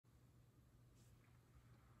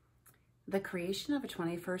The creation of a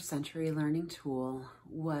 21st century learning tool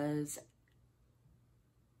was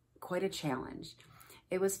quite a challenge.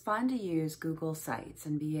 It was fun to use Google Sites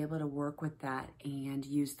and be able to work with that and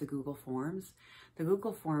use the Google Forms. The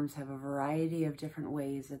Google Forms have a variety of different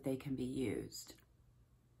ways that they can be used.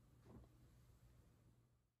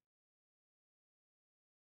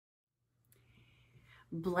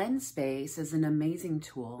 BlendSpace is an amazing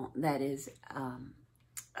tool that is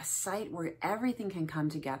a site where everything can come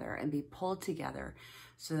together and be pulled together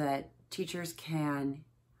so that teachers can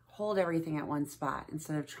hold everything at one spot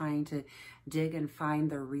instead of trying to dig and find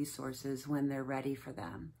their resources when they're ready for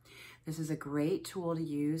them. This is a great tool to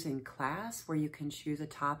use in class where you can choose a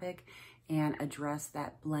topic and address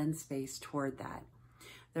that blend space toward that.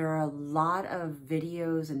 There are a lot of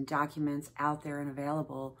videos and documents out there and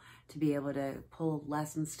available to be able to pull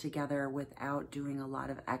lessons together without doing a lot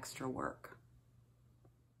of extra work.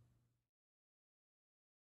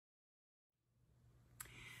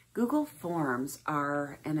 Google Forms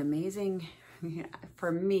are an amazing,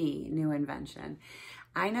 for me, new invention.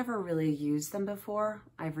 I never really used them before.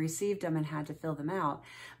 I've received them and had to fill them out,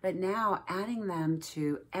 but now adding them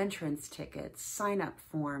to entrance tickets, sign-up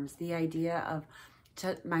forms, the idea of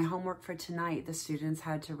my homework for tonight, the students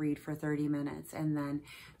had to read for 30 minutes and then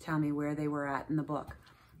tell me where they were at in the book.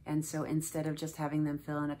 And so instead of just having them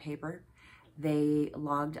fill in a paper, they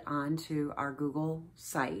logged on to our Google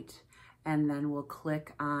site and then we'll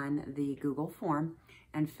click on the Google form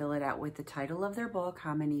and fill it out with the title of their book,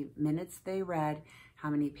 how many minutes they read,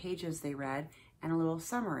 how many pages they read, and a little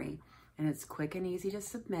summary. And it's quick and easy to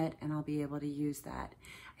submit, and I'll be able to use that.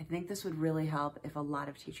 I think this would really help if a lot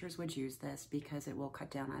of teachers would use this because it will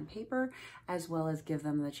cut down on paper as well as give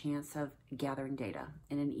them the chance of gathering data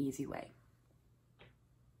in an easy way.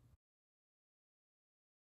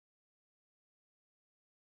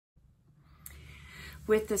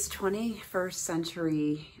 With this 21st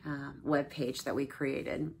century webpage that we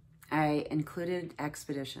created, I included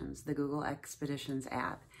Expeditions, the Google Expeditions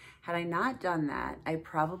app. Had I not done that, I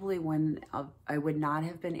probably would not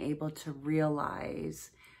have been able to realize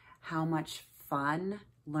how much fun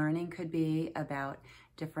learning could be about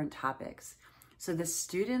different topics. So the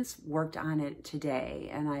students worked on it today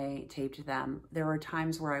and I taped them. There were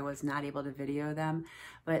times where I was not able to video them,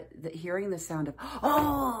 but hearing the sound of,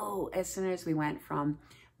 oh, as soon as we went from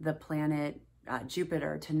the planet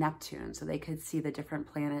Jupiter to Neptune, so they could see the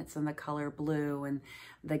different planets and the color blue and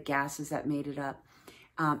the gases that made it up.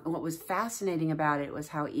 What was fascinating about it was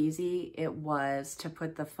how easy it was to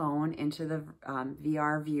put the phone into the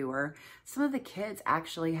VR viewer. Some of the kids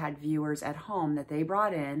actually had viewers at home that they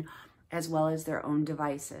brought in, as well as their own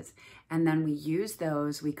devices. And then we used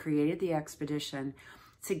those, we created the expedition.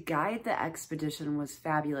 To guide the expedition was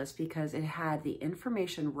fabulous because it had the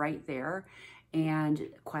information right there and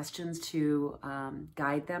questions to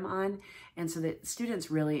guide them on. And so the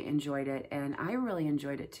students really enjoyed it and I really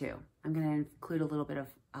enjoyed it too. I'm gonna include a little bit of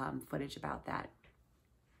footage about that.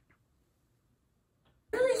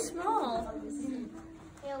 Really small.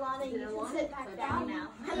 Hey, Alana, you can sit back down now.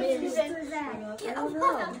 How many students is that? I don't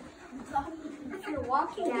know. If you're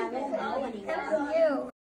walking, Gavin, know anymore.